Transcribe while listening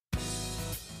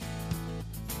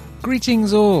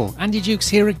Greetings all, Andy Dukes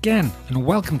here again, and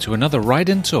welcome to another Ride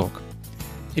and Talk.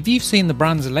 If you've seen the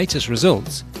brand's latest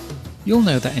results, you'll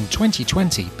know that in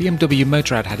 2020, BMW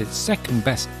Motorrad had its second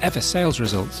best ever sales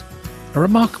results, a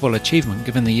remarkable achievement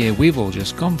given the year we've all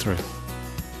just gone through.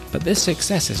 But this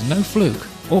success is no fluke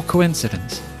or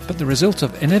coincidence, but the result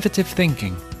of innovative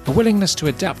thinking, a willingness to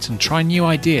adapt and try new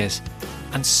ideas,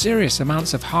 and serious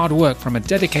amounts of hard work from a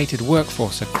dedicated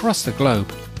workforce across the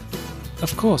globe.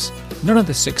 Of course, none of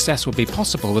this success would be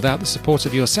possible without the support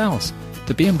of yourselves,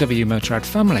 the BMW Motorrad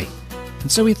family.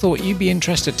 And so we thought you'd be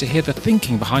interested to hear the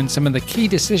thinking behind some of the key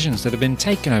decisions that have been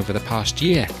taken over the past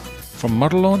year, from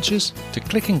model launches to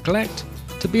click and collect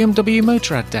to BMW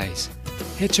Motorrad days.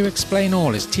 Here to explain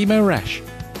all is Timo Resch,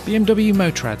 BMW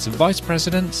Motorrad's Vice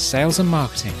President, Sales and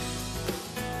Marketing.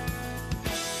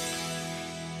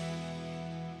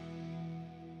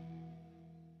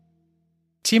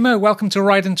 Timo, welcome to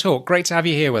Ride and Talk. Great to have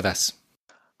you here with us.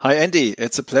 Hi, Andy.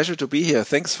 It's a pleasure to be here.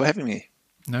 Thanks for having me.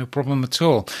 No problem at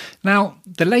all. Now,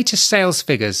 the latest sales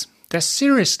figures, they're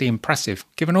seriously impressive,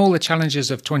 given all the challenges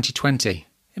of 2020.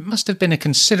 It must have been a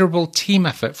considerable team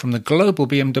effort from the global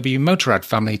BMW Motorrad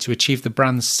family to achieve the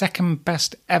brand's second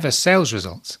best ever sales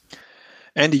results.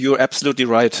 Andy, you're absolutely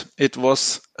right. It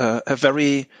was a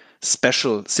very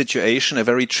special situation, a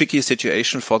very tricky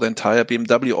situation for the entire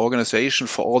BMW organization,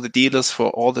 for all the dealers,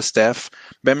 for all the staff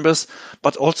members,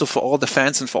 but also for all the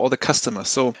fans and for all the customers.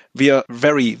 So we are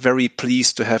very, very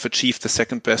pleased to have achieved the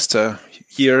second best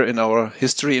year in our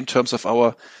history in terms of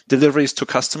our deliveries to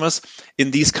customers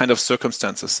in these kind of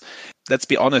circumstances. Let's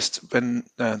be honest, when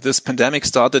this pandemic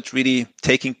started really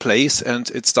taking place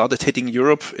and it started hitting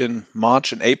Europe in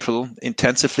March and April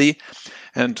intensively,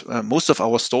 and most of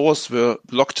our stores were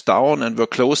locked down and were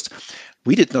closed,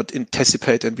 we did not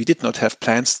anticipate and we did not have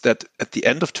plans that at the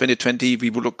end of 2020 we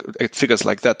would look at figures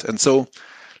like that. And so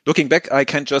looking back, I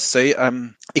can just say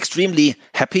I'm extremely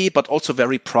happy, but also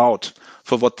very proud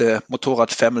for what the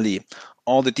Motorrad family,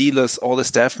 all the dealers, all the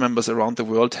staff members around the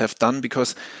world have done,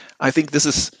 because I think this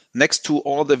is next to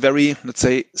all the very, let's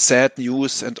say, sad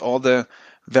news and all the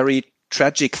very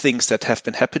tragic things that have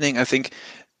been happening. I think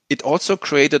it also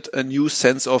created a new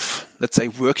sense of, let's say,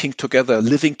 working together,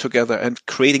 living together, and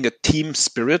creating a team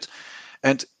spirit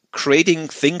and creating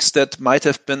things that might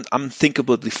have been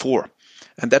unthinkable before.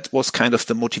 And that was kind of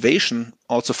the motivation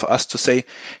also for us to say,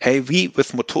 hey, we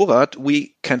with Motorrad,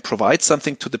 we can provide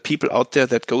something to the people out there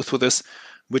that go through this,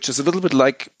 which is a little bit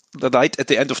like the light at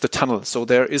the end of the tunnel. So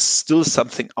there is still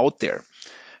something out there.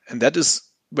 And that is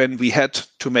when we had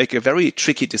to make a very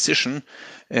tricky decision.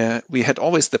 We had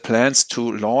always the plans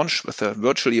to launch with a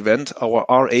virtual event our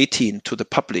R18 to the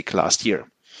public last year.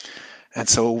 And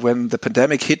so when the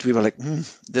pandemic hit, we were like,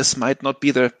 this might not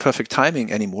be the perfect timing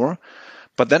anymore.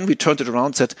 But then we turned it around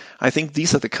and said, I think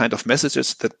these are the kind of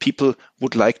messages that people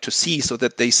would like to see, so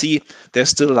that they see there's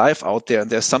still life out there and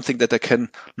there's something that they can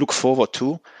look forward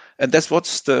to. And that's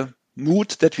what's the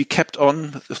mood that we kept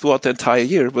on throughout the entire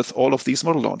year with all of these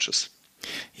model launches.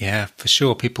 Yeah, for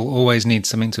sure. People always need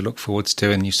something to look forward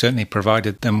to, and you certainly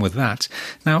provided them with that.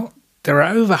 Now, there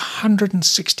are over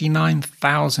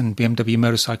 169,000 BMW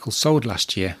motorcycles sold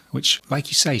last year, which, like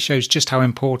you say, shows just how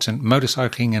important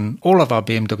motorcycling and all of our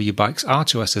BMW bikes are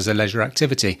to us as a leisure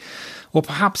activity, or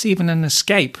perhaps even an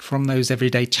escape from those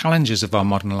everyday challenges of our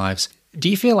modern lives. Do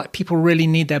you feel like people really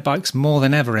need their bikes more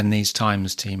than ever in these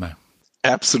times, Timo?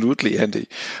 Absolutely, Andy.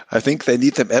 I think they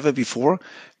need them ever before,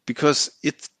 because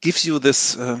it gives you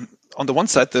this, on the one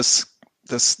side, this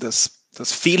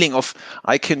feeling of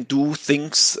I can do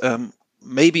things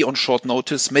maybe on short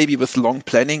notice, maybe with long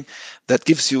planning, that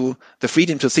gives you the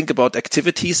freedom to think about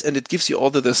activities, and it gives you all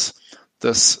this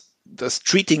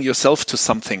treating yourself to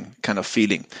something kind of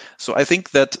feeling. So I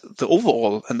think that the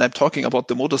overall, and I'm talking about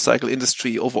the motorcycle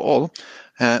industry overall,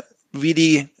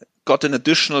 really got an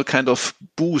additional kind of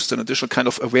boost, an additional kind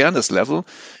of awareness level,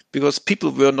 because people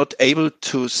were not able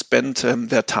to spend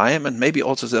their time and maybe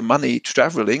also their money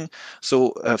traveling.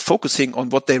 So focusing on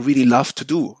what they really love to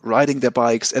do, riding their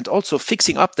bikes and also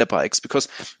fixing up their bikes, because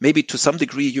maybe to some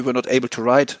degree you were not able to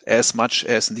ride as much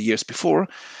as in the years before.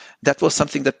 That was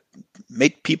something that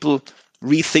made people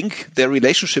rethink their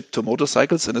relationship to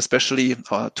motorcycles, and especially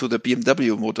to the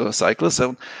BMW motorcycles.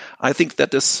 So I think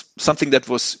that is something that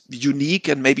was unique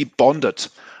and maybe bonded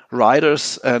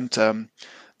riders and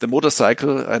the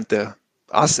motorcycle and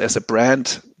us as a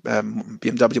brand,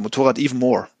 BMW Motorrad, even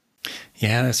more.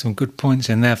 Yeah, there's some good points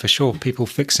in there for sure. People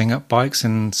fixing up bikes,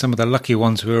 and some of the lucky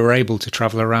ones who were able to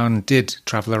travel around did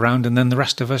travel around, and then the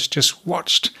rest of us just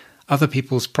watched other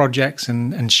people's projects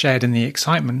and shared in the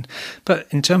excitement. But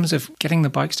in terms of getting the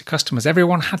bikes to customers,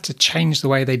 everyone had to change the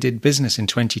way they did business in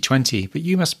 2020. But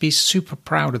you must be super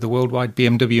proud of the worldwide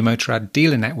BMW Motorrad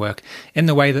dealer network in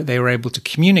the way that they were able to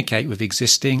communicate with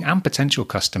existing and potential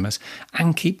customers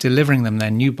and keep delivering them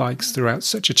their new bikes throughout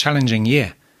such a challenging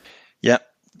year. Yeah.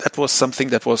 That was something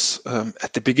that was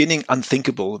at the beginning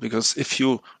unthinkable, because if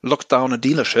you lock down a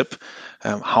dealership,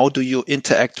 how do you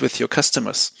interact with your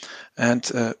customers?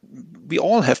 And we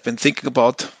all have been thinking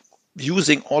about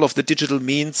using all of the digital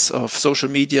means of social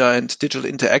media and digital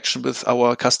interaction with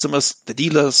our customers, the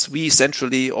dealers, we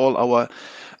centrally, all our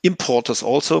importers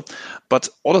also. But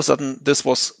all of a sudden, this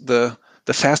was the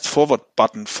fast forward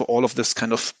button for all of this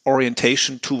kind of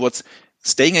orientation towards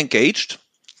staying engaged.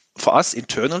 For us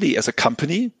internally as a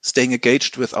company, staying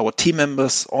engaged with our team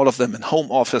members, all of them in home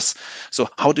office. So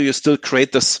how do you still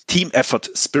create this team effort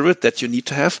spirit that you need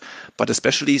to have, but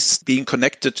especially being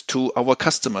connected to our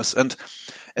customers? And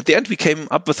at the end, we came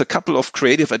up with a couple of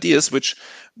creative ideas, which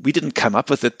we didn't come up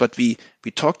with it, but we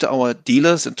talked to our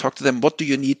dealers and talked to them, what do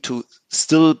you need to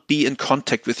still be in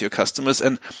contact with your customers?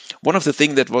 And one of the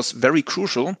things that was very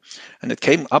crucial, and it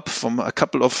came up from a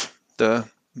couple of the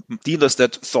dealers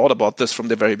that thought about this from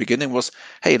the very beginning, was,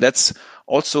 hey, let's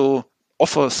also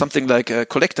offer something like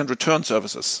collect and return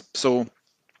services. So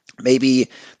maybe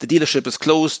the dealership is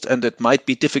closed and it might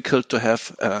be difficult to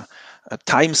have a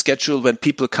time schedule when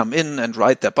people come in and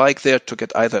ride their bike there to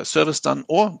get either a service done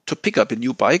or to pick up a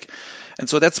new bike. And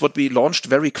so that's what we launched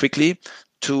very quickly,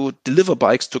 to deliver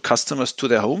bikes to customers to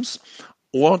their homes,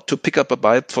 or to pick up a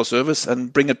bike for service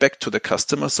and bring it back to the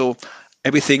customer. So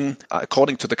everything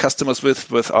according to the customers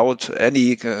without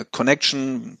any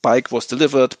connection. Bike was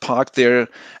delivered, parked there,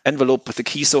 envelope with the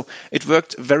key. So it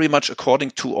worked very much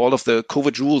according to all of the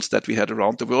COVID rules that we had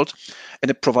around the world. And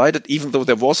it provided, even though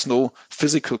there was no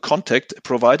physical contact, it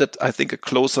provided, I think, a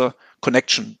closer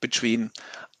connection between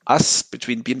us,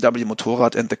 between BMW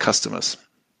Motorrad and the customers.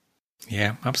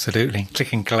 Yeah, absolutely.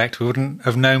 Click and collect. We wouldn't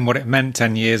have known what it meant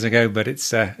 10 years ago, but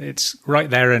it's right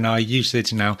there in our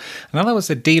usage now. And that was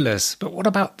the dealers. But what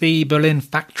about the Berlin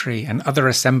factory and other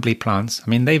assembly plants? I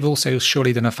mean, they've also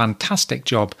surely done a fantastic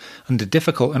job under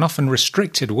difficult and often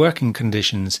restricted working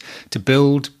conditions to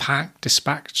build, pack,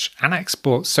 dispatch and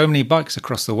export so many bikes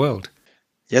across the world.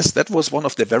 Yes, that was one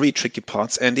of the very tricky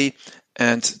parts, Andy.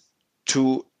 And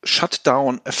to shut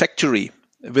down a factory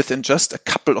within just a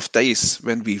couple of days,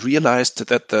 when we realized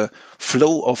that the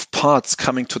flow of parts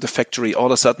coming to the factory all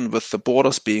of a sudden with the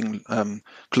borders being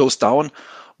closed down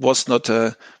was not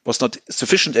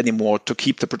sufficient anymore to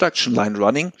keep the production line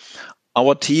running.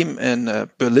 Our team in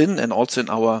Berlin and also in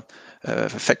our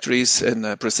factories in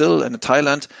Brazil and in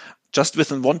Thailand, just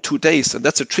within 1-2 days, and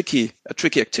that's a tricky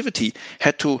activity,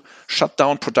 had to shut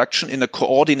down production in a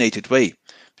coordinated way.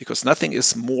 Because nothing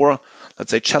is more, let's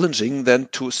say, challenging than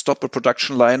to stop a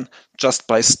production line just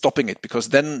by stopping it, because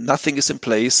then nothing is in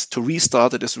place. To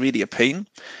restart it is really a pain.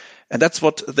 And that's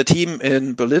what the team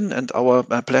in Berlin and our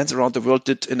plants around the world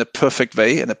did in a perfect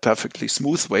way, in a perfectly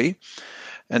smooth way.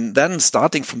 And then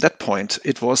starting from that point,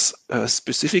 it was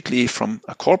specifically from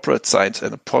a corporate side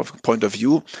and a point of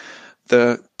view,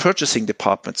 the purchasing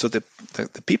department. So the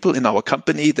people in our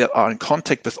company that are in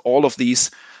contact with all of these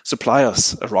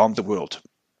suppliers around the world.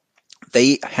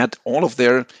 They had all of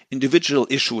their individual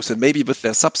issues and maybe with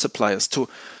their sub-suppliers to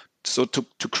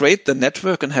create the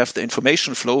network and have the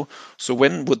information flow. So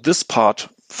when would this part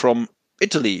from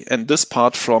Italy and this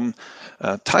part from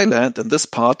Thailand and this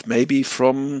part maybe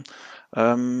from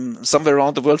somewhere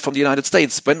around the world from the United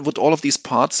States, when would all of these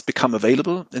parts become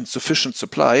available in sufficient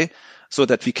supply so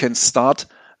that we can start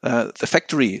the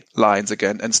factory lines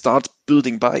again and start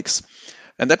building bikes?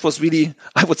 And that was really,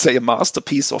 I would say, a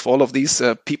masterpiece of all of these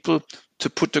people to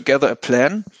put together a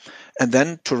plan and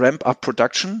then to ramp up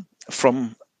production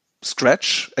from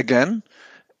scratch again.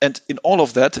 And in all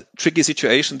of that tricky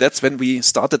situation, that's when we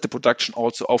started the production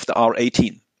also of the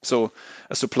R18. So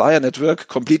a supplier network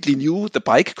completely new, the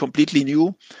bike completely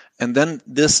new, and then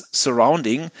this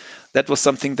surrounding, that was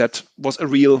something that was a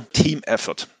real team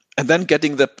effort. And then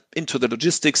getting into the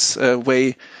logistics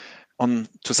way,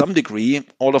 to some degree,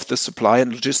 all of the supply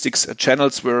and logistics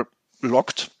channels were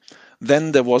locked.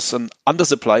 Then there was an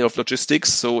undersupply of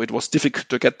logistics, so it was difficult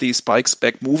to get these bikes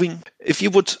back moving. If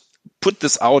you would put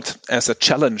this out as a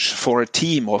challenge for a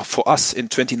team or for us in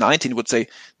 2019, would say,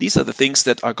 these are the things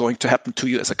that are going to happen to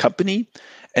you as a company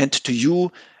and to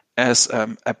you as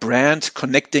a brand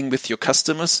connecting with your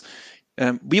customers,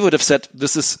 we would have said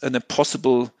this is an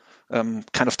impossible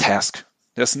kind of task.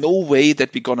 There's no way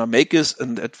that we're going to make this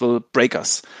and it will break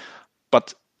us.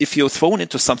 But if you're thrown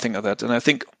into something like that, and I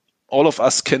think all of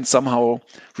us can somehow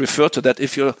refer to that.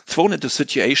 If you're thrown into a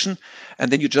situation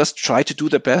and then you just try to do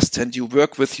the best and you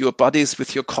work with your buddies,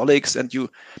 with your colleagues, and you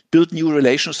build new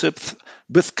relationships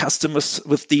with customers,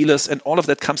 with dealers, and all of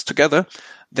that comes together,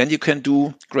 then you can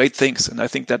do great things. And I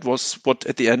think that was what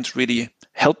at the end really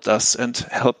helped us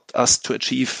to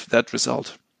achieve that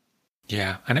result.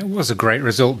 Yeah, and it was a great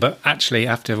result, but actually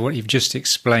after what you've just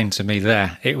explained to me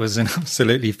there, it was an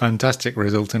absolutely fantastic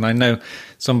result. And I know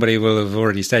somebody will have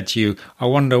already said to you, I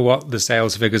wonder what the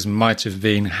sales figures might have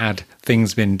been had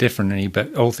things been differently,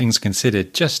 but all things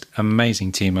considered, just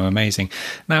amazing, Timo, amazing.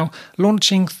 Now,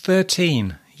 launching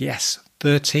 13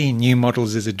 new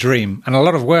models is a dream, and a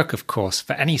lot of work, of course,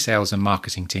 for any sales and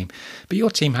marketing team. But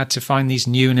your team had to find these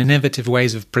new and innovative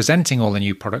ways of presenting all the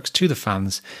new products to the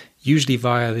fans, usually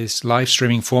via this live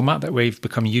streaming format that we've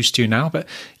become used to now. But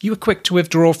you were quick to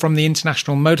withdraw from the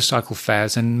international motorcycle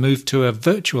fairs and move to a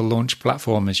virtual launch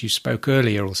platform, as you spoke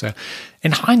earlier also.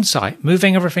 In hindsight,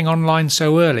 moving everything online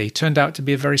so early turned out to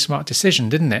be a very smart decision,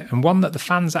 didn't it? And one that the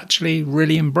fans actually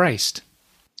really embraced.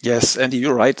 Yes, Andy,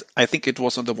 you're right. I think it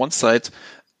was on the one side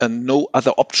a no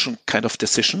other option kind of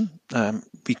decision.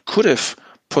 We could have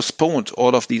postponed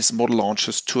all of these model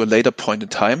launches to a later point in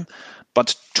time,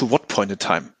 but to what point in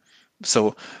time?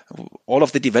 So all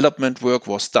of the development work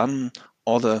was done,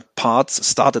 all the parts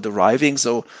started arriving.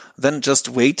 So then just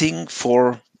waiting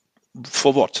for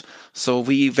what? So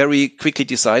we very quickly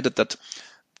decided that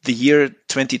the year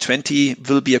 2020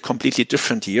 will be a completely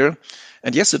different year.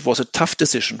 And yes, it was a tough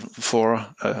decision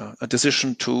a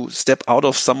decision to step out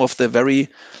of some of the very,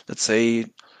 let's say,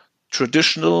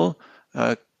 traditional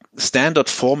standard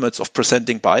formats of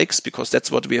presenting bikes, because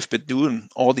that's what we have been doing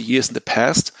all the years in the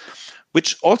past,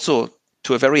 which also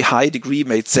to a very high degree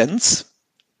made sense.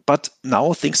 But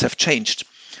now things have changed.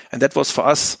 And that was for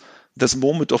us this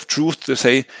moment of truth to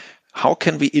say, how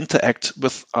can we interact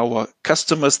with our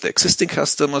customers, the existing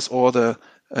customers or the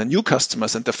new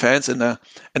customers and the fans in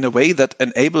a way that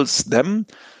enables them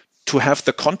to have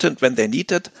the content when they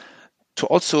need it, to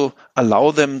also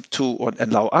allow them to, or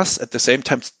allow us at the same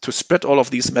time to spread all of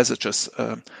these messages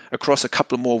across a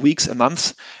couple more weeks and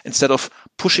months, instead of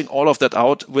pushing all of that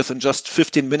out within just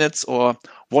 15 minutes or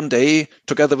one day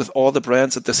together with all the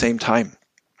brands at the same time.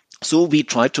 So we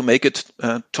tried to make it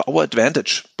to our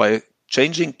advantage by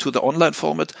changing to the online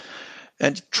format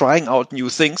and trying out new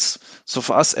things. So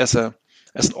for us as an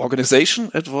organization,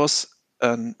 it was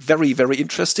very, very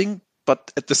interesting,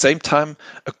 but at the same time,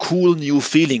 a cool new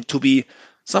feeling to be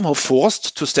somehow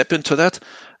forced to step into that.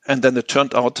 And then it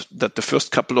turned out that the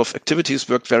first couple of activities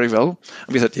worked very well.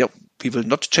 And we said, yeah, we will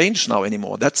not change now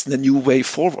anymore. That's the new way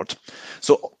forward.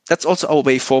 So that's also our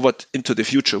way forward into the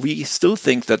future. We still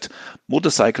think that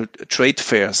motorcycle trade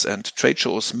fairs and trade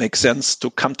shows make sense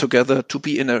to come together, to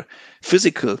be in a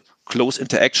physical close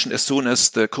interaction as soon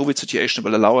as the COVID situation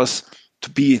will allow us to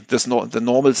be the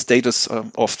normal status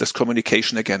of this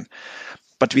communication again.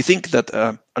 But we think that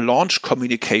a launch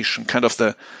communication, kind of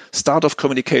the start of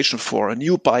communication for a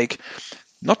new bike,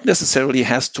 not necessarily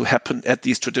has to happen at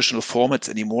these traditional formats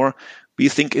anymore. We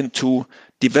think into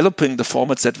developing the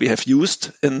formats that we have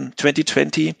used in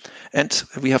 2020. And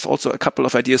we have also a couple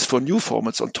of ideas for new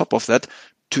formats on top of that,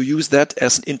 to use that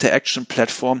as an interaction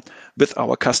platform with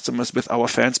our customers, with our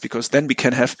fans, because then we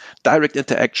can have direct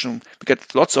interaction. We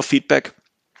get lots of feedback,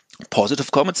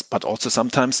 positive comments, but also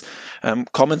sometimes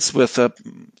comments with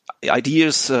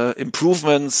ideas,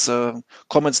 improvements,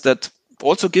 comments that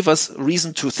also give us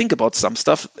reason to think about some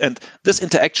stuff. And this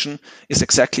interaction is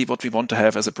exactly what we want to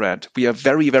have as a brand. We are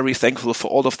very, very thankful for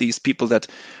all of these people that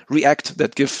react,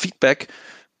 that give feedback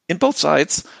in both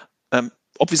sides.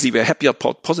 Obviously, we're happy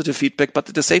about positive feedback, but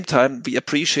at the same time, we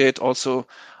appreciate also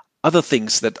other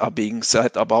things that are being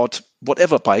said about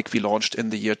whatever bike we launched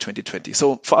in the year 2020.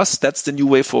 So for us, that's the new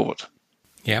way forward.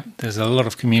 Yeah, there's a lot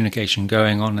of communication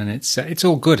going on, and it's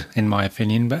all good, in my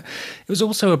opinion. But it was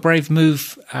also a brave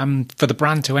move for the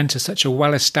brand to enter such a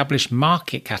well-established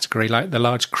market category like the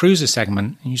large cruiser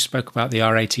segment. And you spoke about the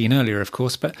R18 earlier, of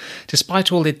course. But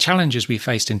despite all the challenges we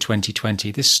faced in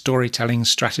 2020, this storytelling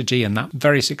strategy and that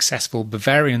very successful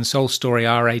Bavarian Soul Story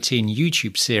R18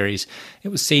 YouTube series, it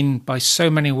was seen by so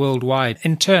many worldwide.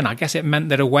 In turn, I guess it meant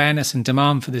that awareness and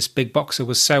demand for this big boxer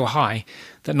was so high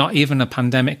that not even a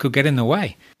pandemic could get in the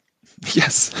way.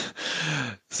 Yes.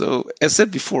 So as said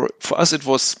before, for us, it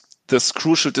was this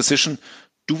crucial decision.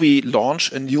 Do we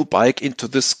launch a new bike into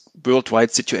this worldwide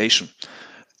situation?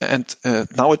 And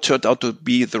now it turned out to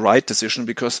be the right decision,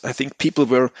 because I think people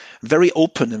were very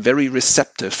open and very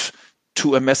receptive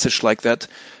to a message like that.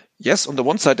 Yes, on the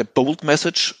one side, a bold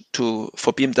message for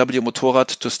BMW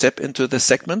Motorrad to step into the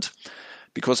segment,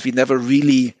 because we never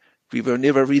really We were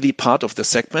never really part of the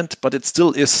segment, but it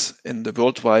still is in the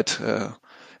worldwide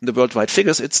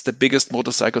figures. It's the biggest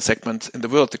motorcycle segment in the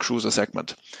world, the cruiser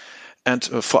segment. And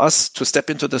for us to step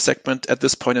into the segment at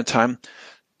this point in time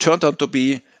turned out to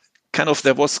be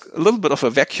there was a little bit of a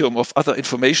vacuum of other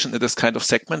information in this kind of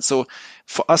segment. So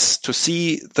for us to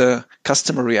see the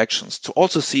customer reactions, to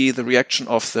also see the reaction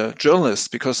of the journalists,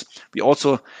 because we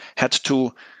also had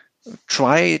to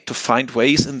try to find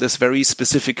ways in this very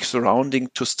specific surrounding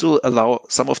to still allow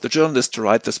some of the journalists to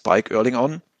ride this bike early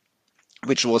on,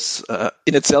 which was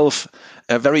in itself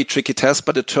a very tricky task,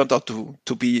 but it turned out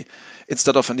to be,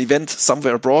 instead of an event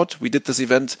somewhere abroad, we did this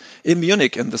event in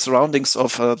Munich, in the surroundings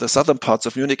of the southern parts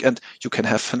of Munich, and you can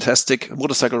have fantastic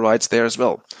motorcycle rides there as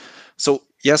well. So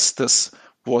yes, this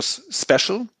was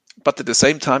special, but at the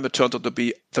same time, it turned out to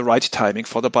be the right timing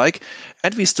for the bike.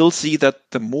 And we still see that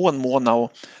the more and more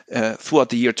now throughout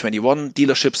the year 21,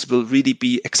 dealerships will really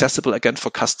be accessible again for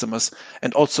customers.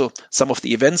 And also some of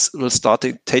the events will start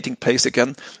taking place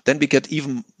again. Then we get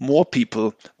even more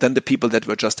people than the people that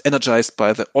were just energized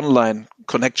by the online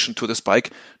connection to this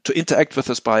bike, to interact with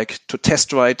this bike, to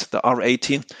test ride the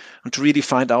R18, and to really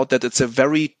find out that it's a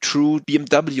very true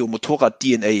BMW Motorrad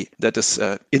DNA that is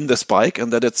in this bike,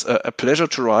 and that it's a pleasure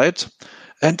to ride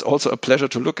and also a pleasure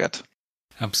to look at.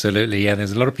 Absolutely, yeah.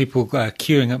 There's a lot of people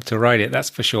queuing up to ride it, that's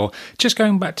for sure. Just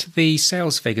going back to the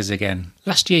sales figures again.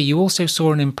 Last year, you also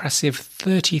saw an impressive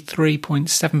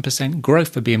 33.7%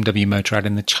 growth for BMW Motorrad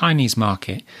in the Chinese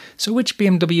market. So which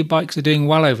BMW bikes are doing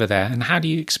well over there, and how do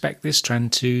you expect this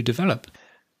trend to develop?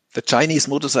 The Chinese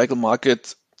motorcycle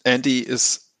market, Andy,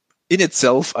 is in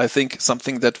itself, I think,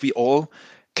 something that we all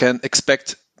can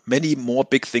expect many more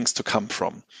big things to come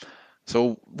from.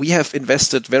 So we have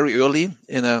invested very early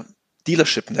in a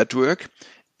dealership network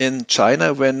in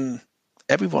China when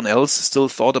everyone else still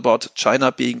thought about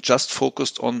China being just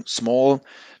focused on small,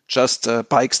 just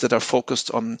bikes that are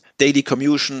focused on daily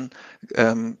commuting,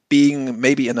 being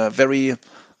maybe in a very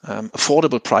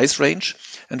affordable price range.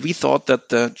 And we thought that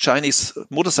the Chinese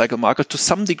motorcycle market to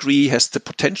some degree has the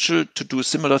potential to do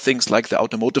similar things like the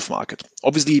automotive market.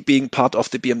 Obviously, being part of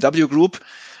the BMW group,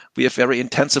 we have very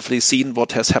intensively seen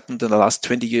what has happened in the last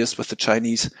 20 years with the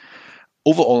Chinese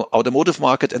overall automotive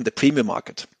market and the premium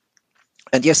market.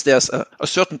 And yes, there's a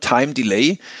certain time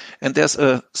delay, and there's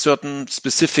a certain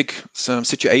specific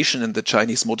situation in the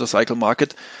Chinese motorcycle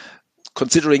market,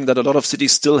 considering that a lot of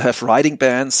cities still have riding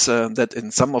bans, that in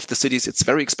some of the cities it's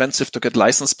very expensive to get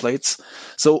license plates.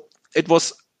 So it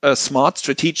was a smart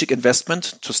strategic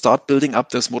investment to start building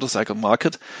up this motorcycle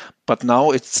market, but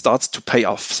now it starts to pay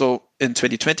off. So in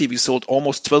 2020, we sold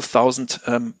almost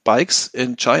 12,000 bikes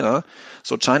in China.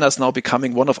 So China is now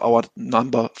becoming one of our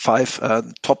number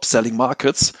 5 top selling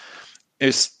markets.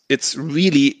 It's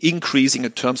really increasing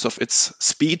in terms of its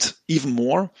speed even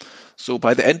more. So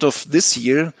by the end of this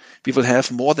year, we will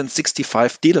have more than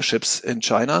 65 dealerships in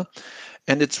China.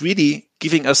 And it's really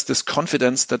giving us this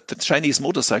confidence that the Chinese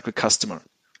motorcycle customer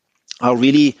are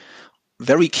really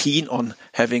very keen on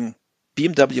having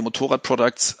BMW Motorrad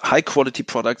products, high quality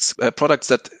products, products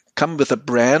that come with a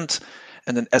brand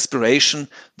and an aspiration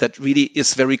that really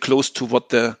is very close to what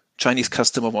the Chinese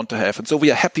customer want to have. And so we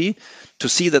are happy to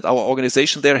see that our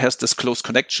organization there has this close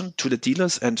connection to the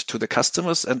dealers and to the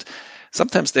customers. And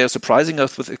sometimes they are surprising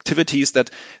us with activities that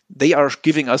they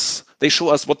show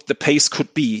us what the pace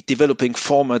could be, developing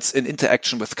formats in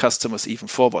interaction with customers even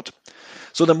forward.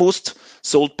 So the most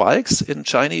sold bikes in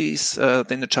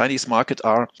the Chinese market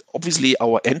are obviously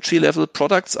our entry-level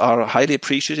products are highly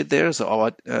appreciated there. So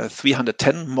our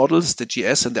 310 models, the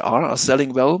GS and the R, are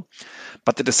selling well.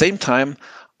 But at the same time,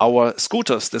 our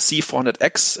scooters, the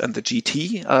C400X and the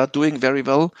GT, are doing very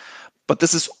well. But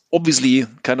this is obviously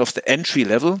kind of the entry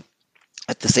level.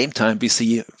 At the same time, we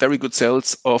see very good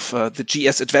sales of the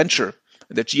GS Adventure.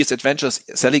 The GS Adventure is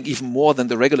selling even more than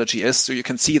the regular GS. So you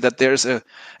can see that there's a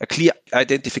clear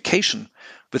identification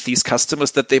with these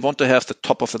customers that they want to have the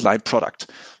top of the line product.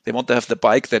 They want to have the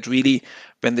bike that really,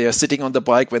 when they are sitting on the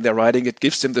bike, when they're riding, it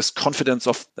gives them this confidence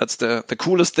of that's the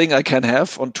coolest thing I can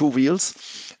have on 2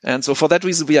 wheels. And so for that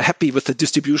reason, we are happy with the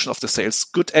distribution of the sales.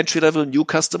 Good entry-level new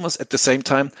customers, at the same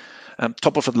time,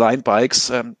 top of the line bikes.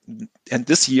 And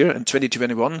this year, in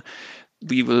 2021,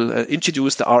 we will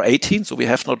introduce the R18. So we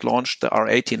have not launched the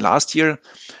R18 last year.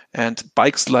 And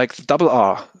bikes like the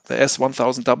RR, the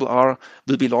S1000 RR,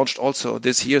 will be launched also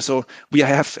this year. So we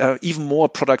have even more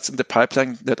products in the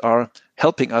pipeline that are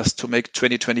helping us to make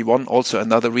 2021 also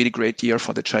another really great year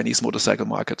for the Chinese motorcycle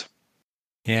market.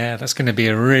 Yeah, that's going to be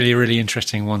a really, really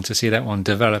interesting one to see that one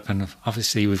develop. And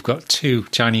obviously, we've got 2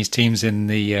 Chinese teams in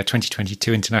the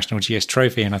 2022 International GS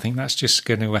Trophy, and I think that's just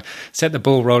going to set the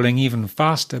ball rolling even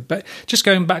faster. But just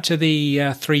going back to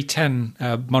the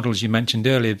 310 models you mentioned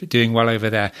earlier, doing well over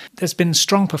there, there's been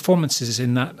strong performances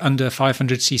in that under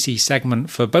 500cc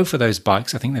segment for both of those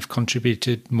bikes. I think they've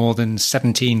contributed more than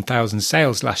 17,000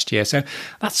 sales last year. So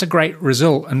that's a great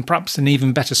result, and perhaps an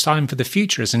even better sign for the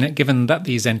future, isn't it? Given that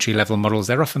these entry-level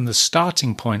models, they're often the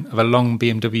starting point of a long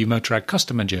BMW Motorrad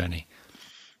customer journey.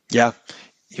 Yeah,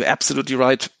 you're absolutely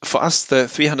right. For us, the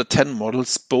 310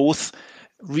 models both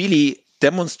really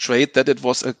demonstrate that it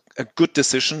was a good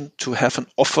decision to have an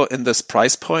offer in this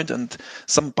price point, and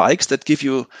some bikes that give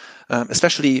you,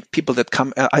 especially people that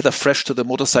come either fresh to the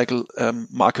motorcycle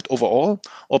market overall,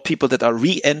 or people that are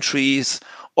re-entries,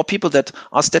 or people that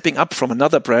are stepping up from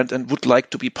another brand and would like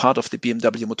to be part of the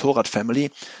BMW Motorrad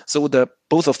family. So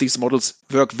both of these models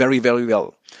work very, very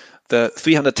well. The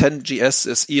 310 GS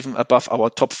is even above our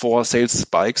top 4 sales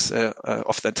bikes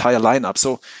of the entire lineup.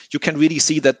 So you can really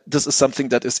see that this is something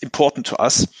that is important to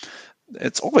us.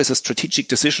 It's always a strategic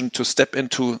decision to step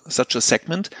into such a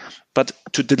segment, but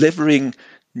to delivering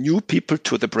new people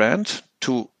to the brand,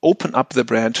 to open up the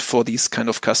brand for these kind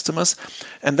of customers.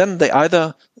 And then they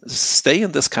either stay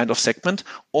in this kind of segment,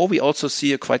 or we also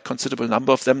see a quite considerable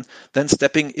number of them then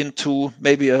stepping into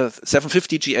maybe a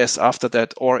 750 GS after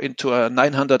that, or into a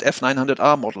 900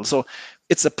 F900R model. So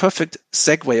it's a perfect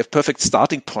segue, a perfect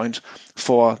starting point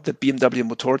for the BMW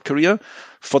Motorrad career,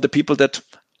 for the people that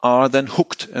are then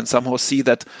hooked and somehow see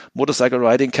that motorcycle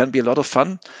riding can be a lot of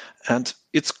fun. And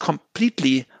it's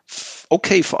completely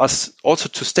okay for us also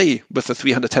to stay with the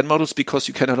 310 models, because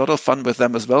you can have a lot of fun with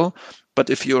them as well. But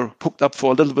if you're hooked up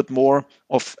for a little bit more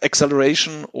of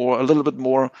acceleration or a little bit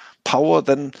more power,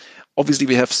 then obviously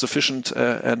we have sufficient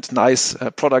and nice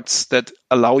products that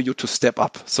allow you to step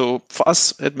up. So for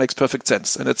us, it makes perfect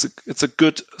sense, and it's a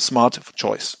good, smart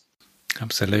choice.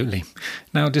 Absolutely.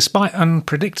 Now, despite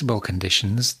unpredictable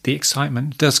conditions, the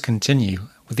excitement does continue,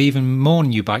 with even more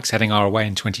new bikes heading our way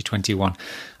in 2021.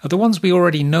 Of the ones we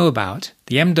already know about,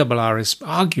 the MRR is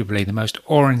arguably the most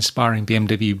awe-inspiring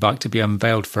BMW bike to be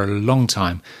unveiled for a long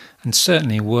time, and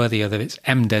certainly worthy of its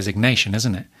M designation,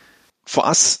 isn't it? For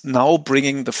us, now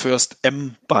bringing the first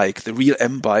M bike, the real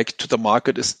M bike, to the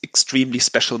market is extremely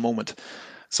special moment.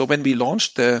 So when we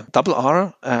launched the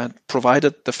RR and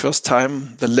provided the first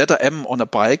time the letter M on a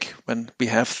bike, when we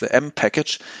have the M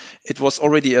package, it was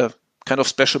already a kind of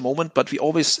special moment, but we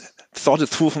always thought it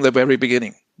through from the very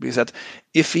beginning. We said,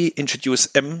 if we introduce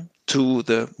M to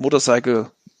the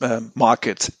motorcycle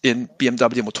market in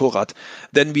BMW Motorrad,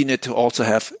 then we need to also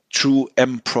have true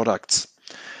M products.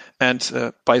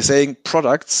 And by saying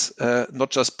products, not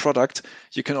just product,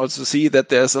 you can also see that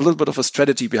there's a little bit of a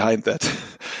strategy behind that.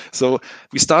 So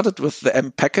we started with the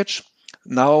M package.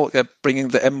 Now bringing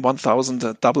the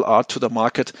M1000 RR to the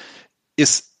market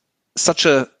is such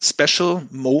a special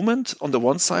moment on the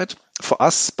one side for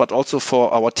us, but also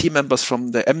for our team members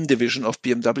from the M division of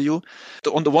BMW.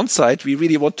 On the one side, we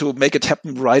really want to make it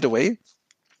happen right away.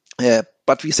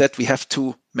 But we said we have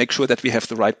to make sure that we have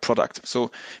the right product.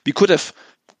 So we could have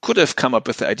come up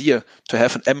with the idea to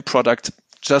have an M product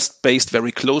just based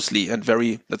very closely and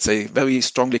very, let's say, very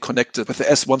strongly connected with the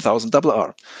S1000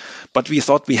 RR. But we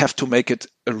thought we have to make it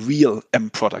a real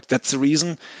M product. That's the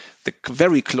reason, the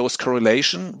very close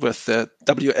correlation with the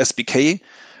WSBK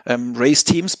race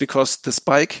teams, because this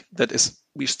bike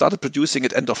we started producing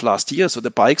it end of last year. So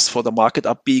the bikes for the market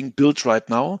are being built right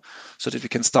now so that we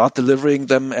can start delivering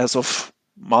them as of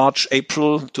March,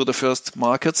 April to the first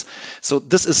markets. So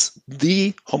this is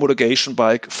the homologation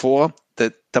bike for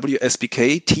the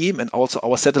WSBK team and also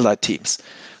our satellite teams.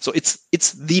 So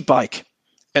it's the bike.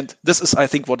 And this is, I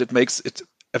think, what it makes it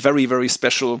a very, very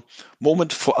special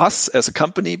moment for us as a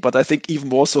company, but I think even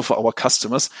more so for our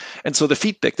customers. And so the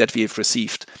feedback that we have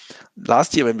received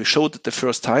last year when we showed it the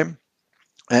first time,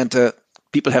 and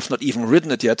people have not even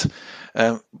ridden it yet,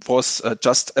 was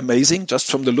just amazing, just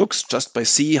from the looks, just by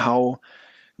see how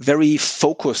very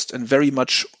focused and very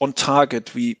much on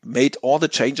target we made all the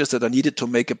changes that are needed to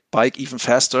make a bike even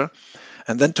faster.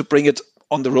 And then to bring it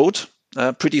on the road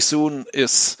pretty soon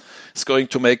is going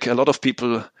to make a lot of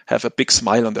people have a big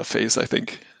smile on their face, I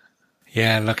think.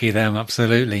 Yeah, lucky them,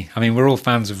 absolutely. I mean, we're all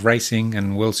fans of racing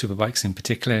and World Superbikes in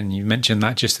particular, and you mentioned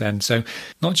that just then. So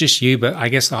not just you, but I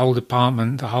guess the whole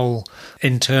department, the whole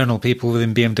internal people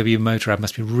within BMW Motorrad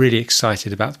must be really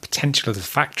excited about the potential of the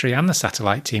factory and the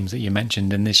satellite teams that you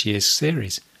mentioned in this year's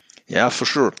series. Yeah, for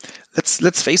sure.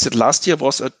 Let's face it, last year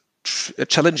was a a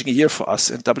challenging year for us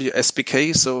in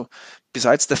WSBK. So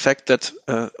besides the fact that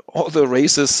all the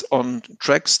races on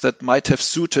tracks that might have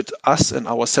suited us and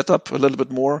our setup a little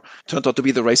bit more turned out to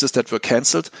be the races that were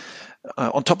cancelled.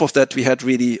 On top of that, we had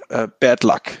really bad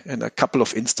luck in a couple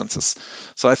of instances.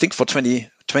 So I think for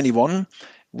 2021,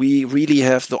 we really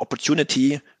have the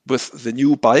opportunity with the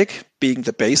new bike being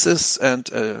the basis, and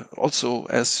also,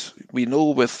 as we know,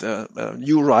 with a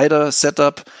new rider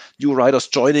setup, new riders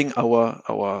joining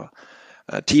our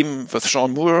team with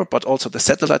Sean Moore, but also the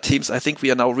satellite teams. I think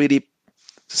we are now really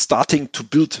starting to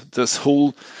build this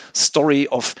whole story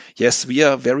of, yes, we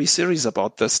are very serious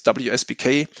about this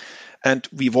WSBK. And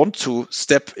we want to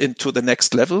step into the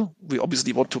next level. We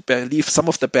obviously want to leave some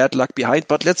of the bad luck behind,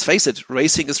 but let's face it,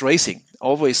 racing is racing.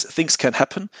 Always things can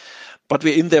happen, but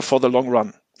we're in there for the long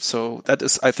run. So that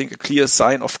is, I think, a clear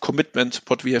sign of commitment,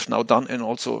 what we have now done, and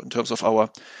also in terms of our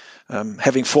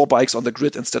having 4 bikes on the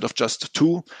grid instead of just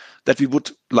 2, that we would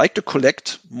like to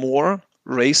collect more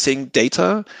racing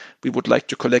data. We would like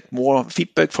to collect more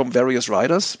feedback from various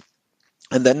riders,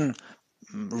 and then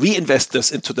reinvest this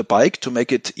into the bike to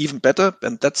make it even better.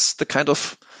 And that's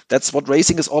what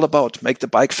racing is all about, make the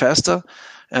bike faster.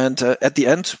 And at the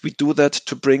end, we do that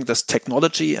to bring this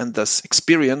technology and this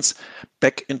experience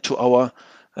back into our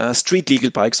street legal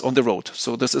bikes on the road.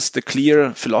 So this is the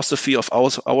clear philosophy of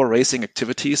our racing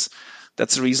activities.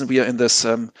 That's the reason we are in this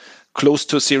close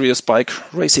to serious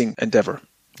bike racing endeavor.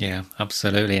 Yeah,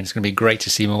 absolutely. And it's going to be great to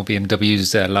see more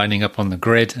BMWs lining up on the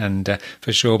grid. And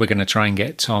for sure, we're going to try and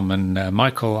get Tom and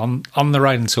Michael on the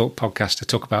Ride and Talk podcast to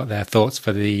talk about their thoughts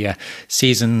for the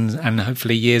season and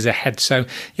hopefully years ahead. So,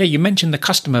 yeah, you mentioned the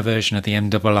customer version of the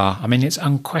MRR. I mean, it's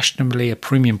unquestionably a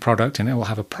premium product, and it will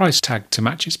have a price tag to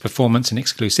match its performance and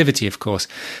exclusivity, of course.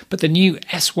 But the new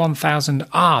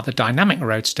S1000R, the dynamic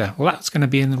roadster, well, that's going to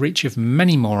be in the reach of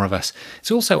many more of us.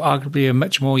 It's also arguably a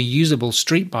much more usable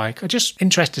street bike. I'm just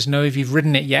interested to know if you've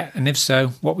ridden it yet, and if so,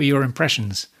 what were your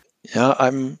impressions?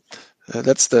 Yeah,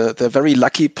 that's the very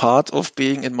lucky part of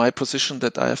being in my position,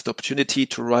 that I have the opportunity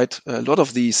to ride a lot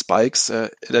of these bikes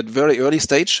at a very early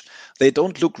stage. They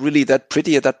don't look really that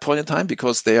pretty at that point in time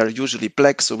because they are usually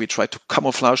black, so we try to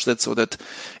camouflage that so that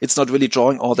it's not really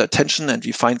drawing all the attention, and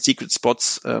we find secret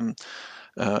spots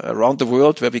around the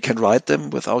world where we can ride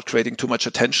them without creating too much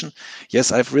attention.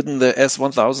 Yes, I've ridden the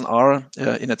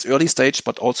S1000R in its early stage,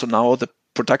 but also now the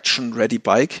production ready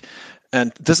bike.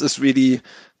 And this is really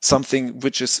something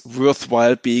which is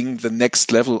worthwhile being the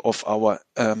next level of our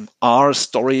R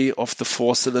story of the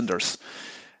 4 cylinders.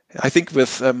 I think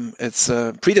with its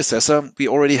predecessor, we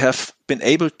already have been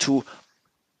able to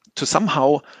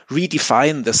somehow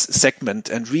redefine this segment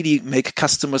and really make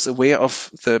customers aware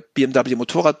of the BMW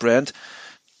Motorrad brand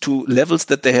to levels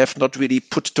that they have not really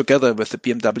put together with the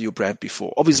BMW brand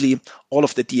before. Obviously, all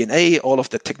of the DNA, all of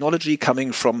the technology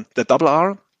coming from the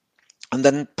R, and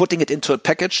then putting it into a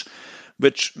package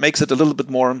which makes it a little bit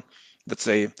more, let's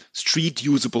say, street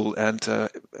usable and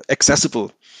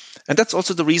accessible. And that's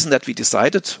also the reason that we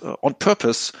decided on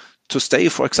purpose to stay,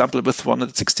 for example, with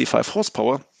 165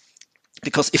 horsepower.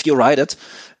 Because if you ride it,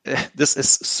 this is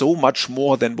so much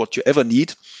more than what you ever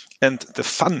need. And the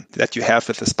fun that you have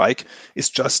with this bike is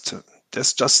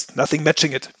there's just nothing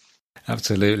matching it.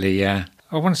 Absolutely, yeah.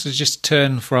 I wanted to just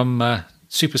turn from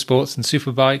super sports and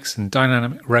super bikes and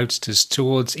dynamic roadsters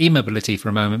towards e-mobility for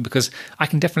a moment, because I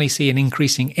can definitely see an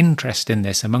increasing interest in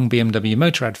this among BMW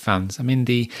Motorrad fans. I mean,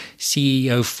 the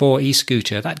CEO4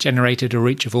 e-scooter, that generated a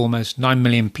reach of almost 9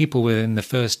 million people within the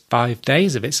first 5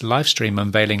 days of its live stream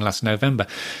unveiling last November.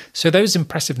 So those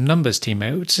impressive numbers,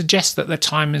 Timo, would suggest that the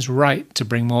time is right to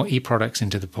bring more e-products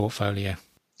into the portfolio.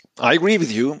 I agree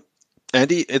with you,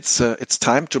 Andy. It's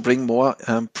time to bring more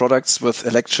products with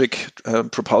electric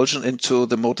propulsion into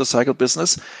the motorcycle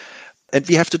business, and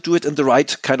we have to do it in the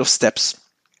right kind of steps.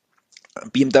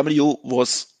 BMW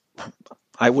was,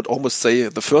 I would almost say,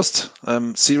 the first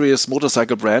serious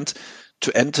motorcycle brand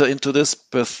to enter into this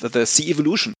with the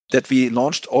C-Evolution that we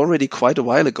launched already quite a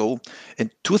while ago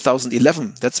in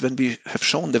 2011. That's when we have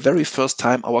shown the very first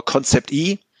time our Concept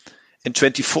E. In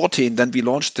 2014, then we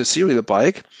launched the serial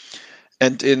bike.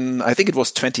 And in, I think it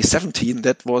was 2017,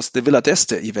 that was the Villa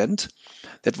d'Este event.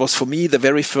 That was for me the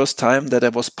very first time that I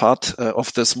was part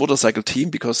of this motorcycle team,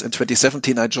 because in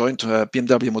 2017 I joined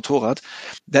BMW Motorrad.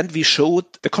 Then we showed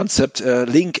the Concept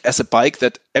Link as a bike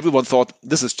that everyone thought,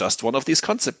 this is just one of these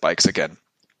concept bikes again.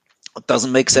 It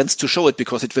doesn't make sense to show it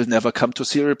because it will never come to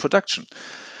serial production.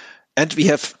 And we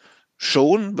have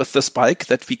shown with this bike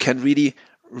that we can really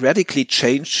radically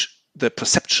change the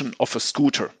perception of a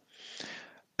scooter.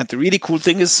 And the really cool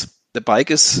thing is The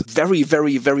bike is very,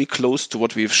 very, very close to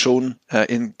what we've shown at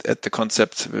the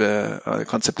concept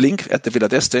link at the Villa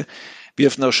d'Este. We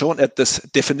have now shown at this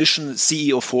definition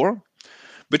CEO4,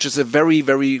 which is a very,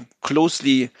 very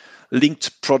closely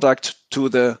linked product to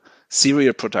the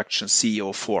serial production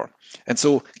CEO4. And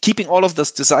so keeping all of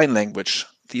this design language,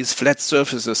 these flat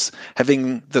surfaces,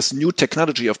 having this new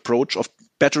technology approach of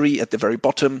battery at the very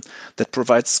bottom that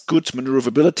provides good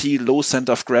maneuverability, low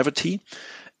center of gravity,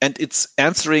 and it's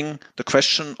answering the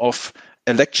question of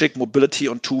electric mobility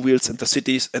on two wheels in the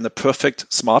cities in a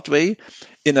perfect, smart way,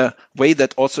 in a way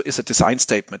that also is a design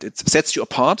statement. It sets you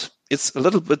apart. It's a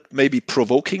little bit maybe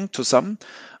provoking to some,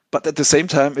 but at the same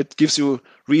time, it gives you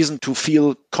reason to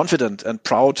feel confident and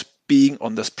proud being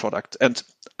on this product. And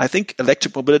I think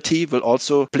electric mobility will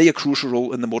also play a crucial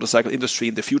role in the motorcycle industry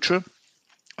in the future.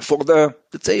 For the,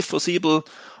 let's say, foreseeable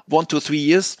 1 to 3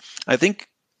 years, I think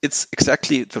it's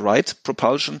exactly the right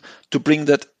propulsion to bring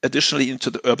that additionally into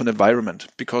the urban environment,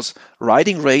 because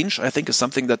riding range, I think, is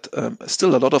something that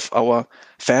still a lot of our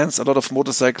fans, a lot of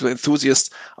motorcycle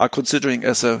enthusiasts are considering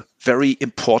as a very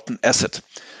important asset.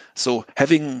 So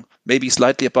having maybe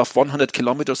slightly above 100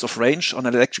 kilometers of range on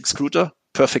an electric scooter,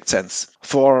 perfect sense.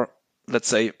 For, let's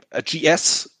say, a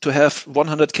GS to have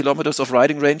 100 kilometers of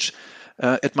riding range,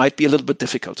 it might be a little bit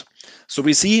difficult. So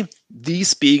we see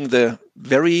these being the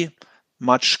very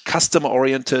much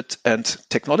customer-oriented and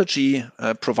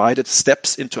technology-provided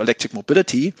steps into electric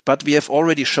mobility. But we have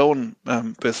already shown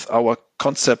with our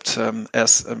concept,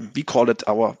 as we call it,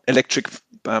 our electric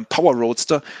power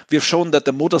roadster, we have shown that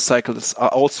the motorcycles are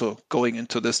also going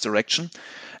into this direction.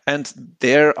 And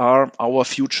there are our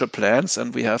future plans.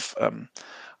 And we have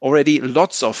already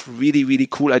lots of really, really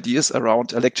cool ideas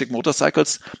around electric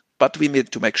motorcycles. But we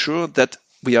need to make sure that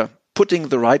we are putting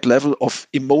the right level of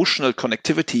emotional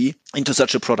connectivity into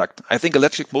such a product. I think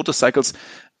electric motorcycles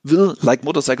will, like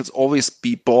motorcycles, always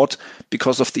be bought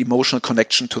because of the emotional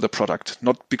connection to the product,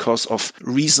 not because of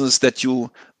reasons that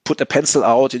you put a pencil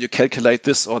out and you calculate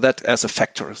this or that as a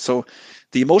factor. So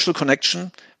the emotional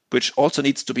connection, which also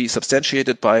needs to be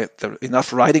substantiated by the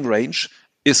enough riding range,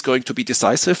 is going to be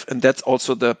decisive. And that's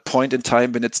also the point in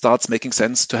time when it starts making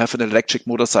sense to have an electric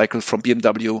motorcycle from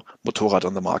BMW Motorrad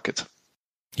on the market.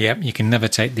 Yeah, you can never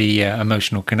take the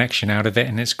emotional connection out of it,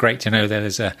 and it's great to know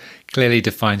there's a clearly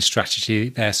defined strategy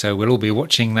there, so we'll all be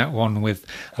watching that one with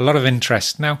a lot of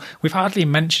interest. Now, we've hardly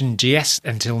mentioned GS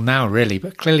until now, really,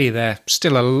 but clearly they're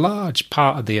still a large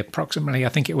part of the approximately, I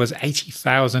think it was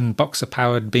 80,000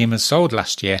 Boxer-powered Beamers sold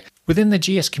last year. Within the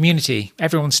GS community,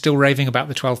 everyone's still raving about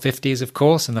the 1250s, of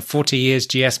course, and the 40 years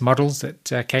GS models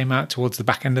that came out towards the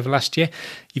back end of last year.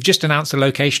 You've just announced the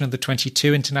location of the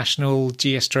 22 International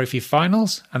GS Trophy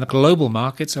Finals, and the global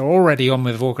markets are already on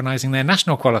with organising their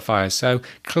national qualifiers. So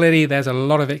clearly there's a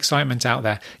lot of excitement out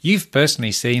there. You've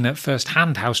personally seen at first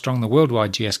hand how strong the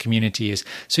worldwide GS community is.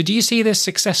 So do you see this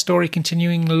success story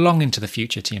continuing long into the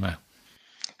future, Timo?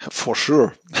 For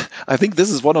sure. I think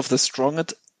this is one of the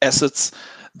strongest assets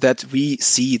that we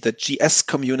see, the GS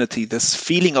community, this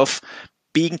feeling of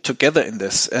being together in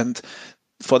this. And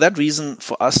for that reason,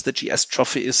 for us, the GS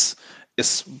Trophy is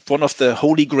one of the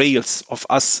holy grails of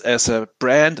us as a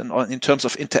brand and in terms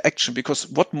of interaction, because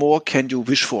what more can you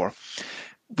wish for?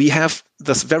 We have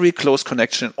this very close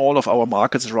connection in all of our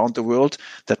markets around the world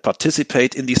that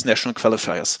participate in these national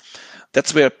qualifiers.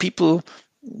 That's where people,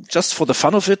 just for the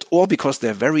fun of it, or because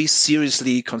they're very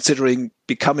seriously considering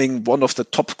becoming one of the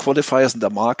top qualifiers in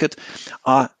the market,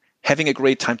 are having a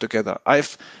great time together.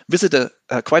 I've visited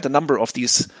quite a number of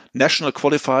these national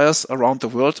qualifiers around the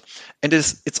world, and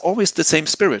it's always the same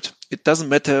spirit. It doesn't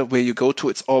matter where you go to,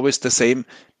 it's always the same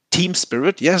team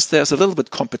spirit. Yes, there's a little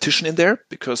bit competition in there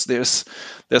because there's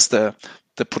the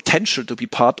potential to be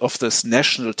part of this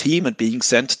national team and being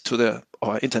sent to the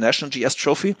international GS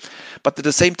Trophy. But at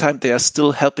the same time, they are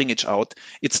still helping each out.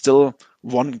 It's still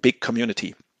one big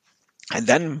community. And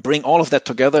then bring all of that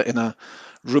together in a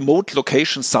remote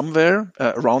location somewhere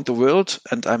around the world.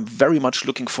 And I'm very much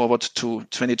looking forward to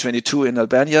 2022 in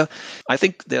Albania. I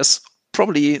think there's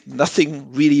probably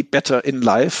nothing really better in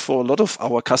life for a lot of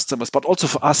our customers, but also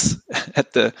for us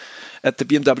at the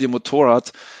BMW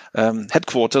Motorrad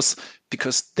headquarters,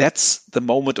 because that's the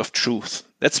moment of truth.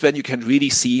 That's when you can really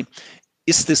see,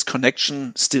 is this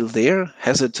connection still there?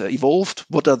 Has it evolved?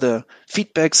 What are the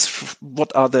feedbacks?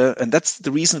 And that's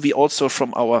the reason we also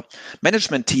from our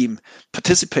management team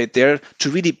participate there, to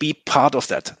really be part of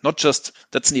that. Not just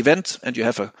that's an event and you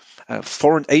have a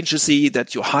foreign agency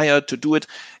that you hire to do it.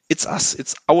 It's us,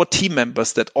 it's our team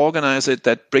members that organize it,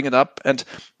 that bring it up. And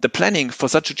the planning for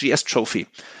such a GS Trophy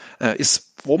is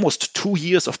almost 2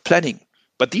 years of planning.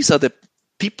 But these are the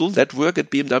people that work at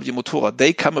BMW Motorrad,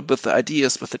 they come up with the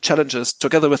ideas, with the challenges,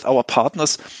 together with our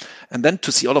partners. And then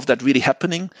to see all of that really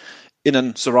happening in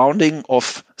a surrounding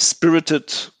of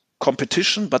spirited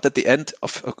competition, but at the end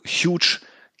of a huge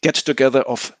get-together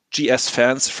of GS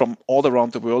fans from all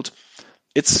around the world,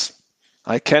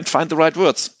 I can't find the right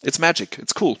words. It's magic.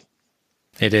 It's cool.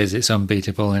 It is. It's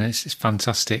unbeatable, and it's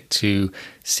fantastic to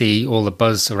see all the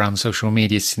buzz around social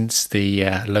media since the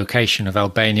location of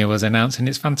Albania was announced, and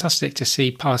it's fantastic to see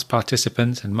past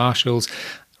participants and marshals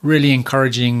really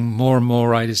encouraging more and more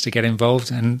riders to get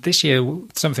involved. And this year,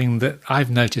 something that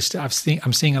I've noticed, I'm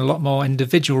seeing a lot more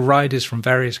individual riders from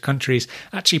various countries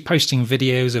actually posting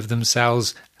videos of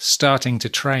themselves starting to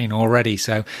train already.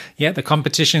 So yeah, the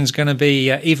competition's going to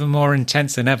be even more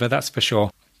intense than ever, that's for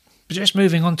sure. But just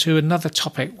moving on to another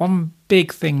topic, one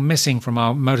big thing missing from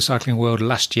our motorcycling world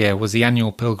last year was the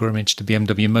annual pilgrimage to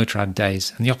BMW Motorrad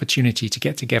Days and the opportunity to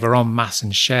get together en masse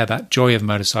and share that joy of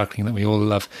motorcycling that we all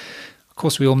love. Of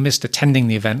course, we all missed attending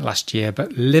the event last year,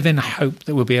 but live in hope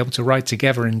that we'll be able to ride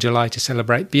together in July to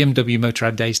celebrate BMW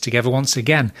Motorrad Days together once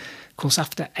again. Of course,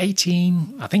 after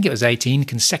 18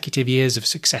 consecutive years of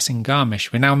success in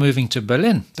Garmisch, we're now moving to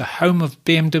Berlin, the home of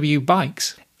BMW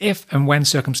bikes. If and when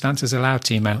circumstances allow,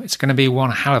 Timo, it's going to be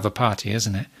one hell of a party,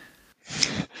 isn't it?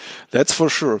 That's for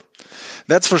sure.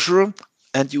 That's for sure.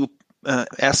 And you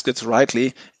ask it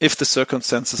rightly, if the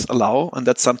circumstances allow. And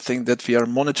that's something that we are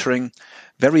monitoring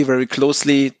very, very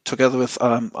closely together with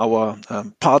our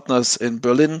partners in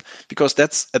Berlin, because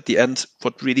that's at the end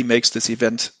what really makes this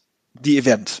event the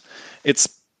event. It's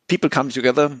people come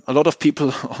together, a lot of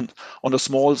people on a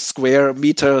small square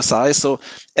meter size. So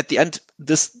at the end,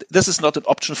 this is not an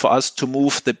option for us to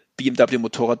move the BMW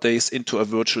Motorrad Days into a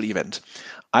virtual event.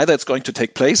 Either it's going to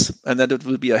take place and then it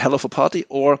will be a hell of a party,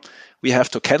 or we have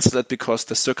to cancel it because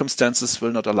the circumstances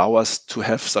will not allow us to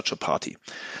have such a party.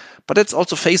 But let's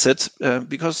also face it,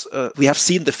 because we have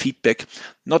seen the feedback.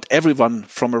 Not everyone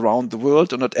from around the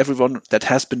world, or not everyone that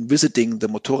has been visiting the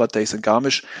Motorrad Days in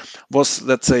Garmisch was,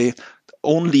 let's say,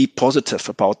 only positive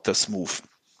about this move.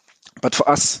 But for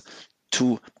us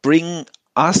to bring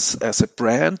us as a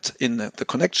brand in the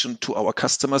connection to our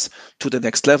customers to the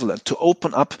next level and to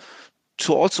open up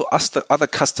to also us the other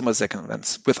customer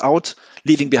segments without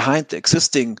leaving behind the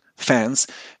existing fans,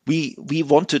 we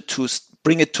wanted to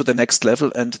bring it to the next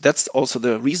level. And that's also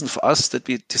the reason for us that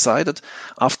we decided,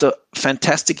 after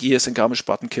fantastic years in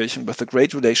Garmisch-Partenkirchen, with a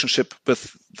great relationship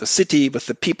with the city, with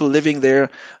the people living there,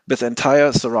 with the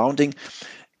entire surrounding.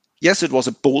 Yes, it was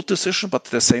a bold decision, but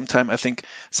at the same time, I think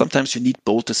sometimes you need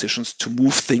bold decisions to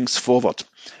move things forward.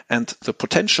 And the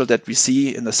potential that we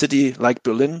see in a city like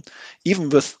Berlin, even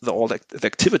with all the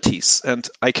activities, and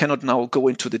I cannot now go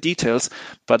into the details,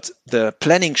 but the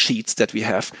planning sheets that we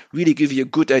have really give you a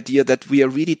good idea that we are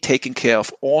really taking care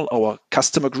of all our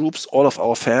customer groups, all of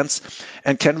our fans,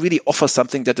 and can really offer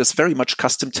something that is very much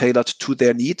custom tailored to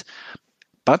their need.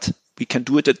 But we can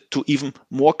do it to even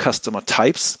more customer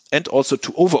types and also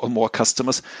to overall more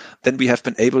customers than we have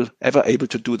been ever able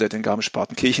to do that in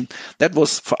Garmisch-Partenkirchen. That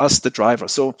was for us the driver.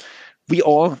 So we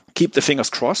all keep the fingers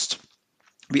crossed.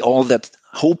 We all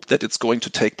hope that it's going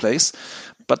to take place.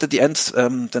 But at the end,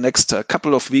 the next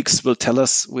couple of weeks will tell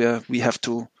us where we have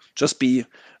to just be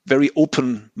very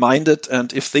open-minded.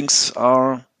 And if things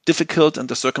are difficult and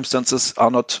the circumstances are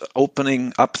not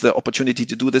opening up the opportunity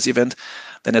to do this event,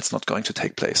 then it's not going to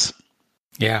take place.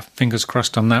 Yeah, fingers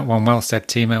crossed on that one. Well said,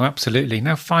 Timo. Absolutely.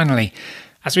 Now, finally,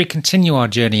 as we continue our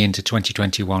journey into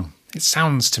 2021, it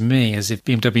sounds to me as if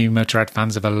BMW Motorrad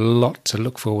fans have a lot to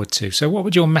look forward to. So what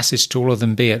would your message to all of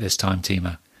them be at this time,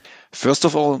 Timo? First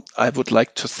of all, I would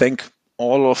like to thank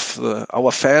all of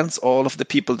our fans, all of the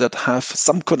people that have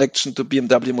some connection to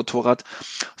BMW Motorrad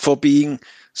for being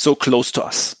so close to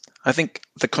us. I think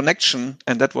the connection,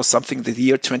 and that was something the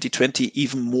year 2020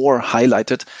 even more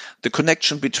highlighted, the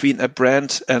connection between a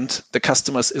brand and the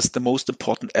customers is the most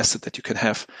important asset that you can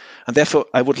have. And therefore,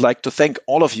 I would like to thank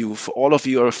all of you for all of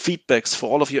your feedbacks,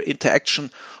 for all of your interaction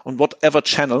on whatever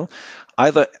channel,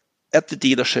 either at the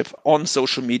dealership, on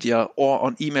social media, or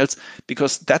on emails,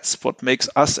 because that's what makes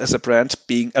us as a brand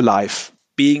being alive,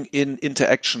 being in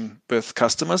interaction with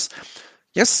customers.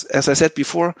 Yes, as I said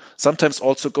before, sometimes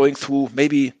also going through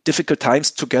maybe difficult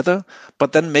times together,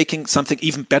 but then making something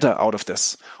even better out of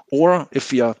this. Or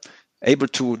if we are able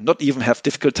to not even have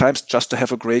difficult times, just to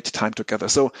have a great time together.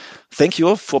 So thank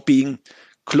you for being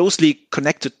closely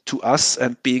connected to us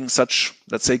and being such,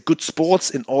 let's say, good sports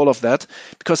in all of that,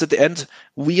 because at the end,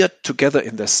 we are together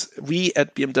in this. We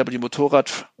at BMW Motorrad,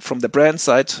 from the brand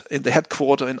side, in the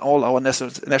headquarters, in all our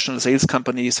national sales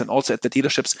companies, and also at the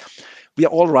dealerships, we are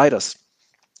all riders.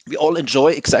 we all enjoy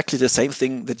exactly the same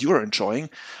thing that you are enjoying.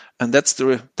 And that's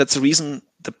the reason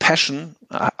the passion,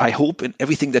 I hope, in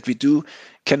everything that we do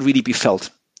can really be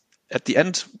felt. At the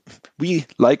end, we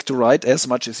like to ride as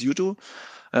much as you do.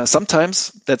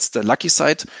 Sometimes that's the lucky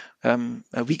side.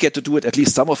 We get to do it, at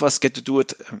least some of us get to do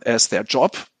it as their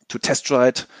job, to test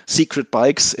ride secret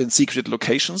bikes in secret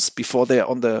locations before they're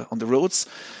on the roads.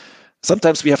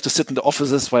 Sometimes we have to sit in the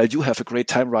offices while you have a great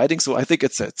time riding. So I think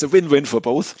it's a win-win for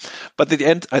both. But at the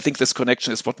end, I think this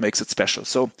connection is what makes it special.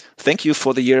 So thank you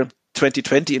for the year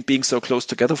 2020 and being so close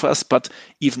together for us. But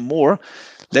even more,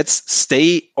 let's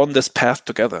stay on this path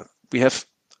together. We have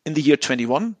in the year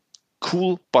 21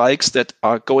 cool bikes that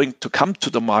are going to come to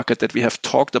the market that we have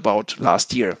talked about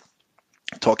last year.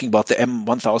 Talking about the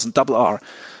M1000RR,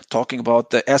 talking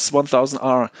about the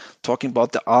S1000R, talking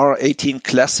about the R18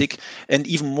 Classic, and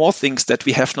even more things that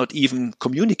we have not even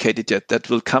communicated yet that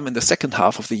will come in the second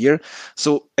half of the year.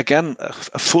 So again,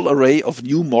 a full array of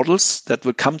new models that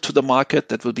will come to the market,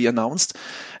 that will be announced.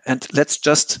 And let's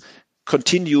just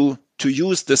continue to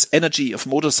use this energy of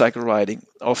motorcycle riding,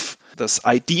 of this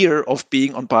idea of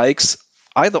being on bikes,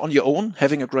 either on your own,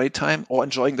 having a great time, or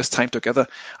enjoying this time together.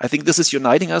 I think this is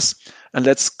uniting us, and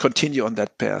let's continue on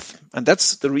that path. And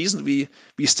that's the reason we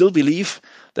still believe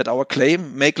that our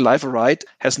claim, make life a ride,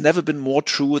 has never been more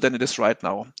true than it is right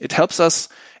now. It helps us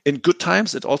in good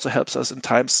times. It also helps us in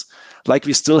times like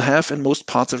we still have in most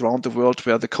parts around the world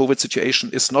where the COVID situation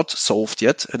is not solved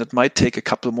yet, and it might take a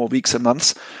couple more weeks and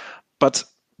months. But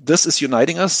this is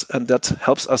uniting us, and that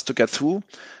helps us to get through.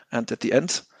 And at the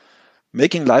end,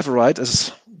 making life a ride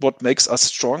is what makes us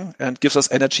strong and gives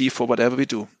us energy for whatever we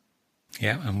do.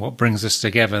 Yeah, and what brings us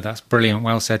together. That's brilliant.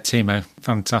 Well said, Timo.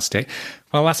 Fantastic.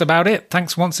 Well, that's about it.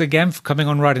 Thanks once again for coming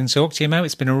on Ride and Talk, Timo.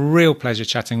 It's been a real pleasure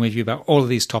chatting with you about all of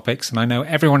these topics, and I know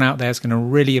everyone out there is going to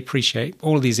really appreciate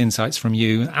all of these insights from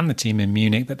you and the team in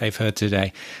Munich that they've heard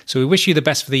today. So we wish you the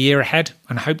best for the year ahead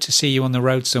and hope to see you on the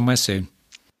road somewhere soon.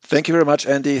 Thank you very much,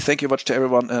 Andy. Thank you much to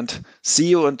everyone, and see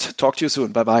you and talk to you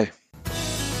soon. Bye-bye.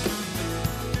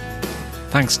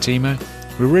 Thanks, Timo.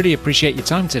 We really appreciate your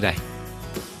time today.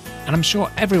 And I'm sure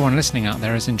everyone listening out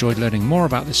there has enjoyed learning more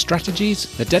about the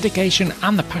strategies, the dedication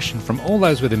and the passion from all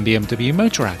those within BMW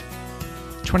Motorrad.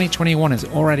 2021 is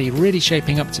already really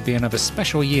shaping up to be another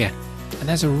special year, and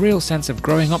there's a real sense of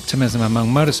growing optimism among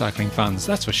motorcycling fans,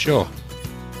 that's for sure.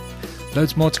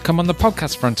 Loads more to come on the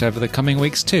podcast front over the coming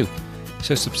weeks too,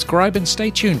 so subscribe and stay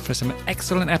tuned for some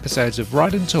excellent episodes of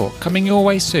Ride and Talk coming your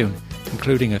way soon,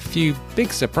 including a few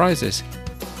big surprises.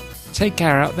 Take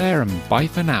care out there and bye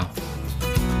for now.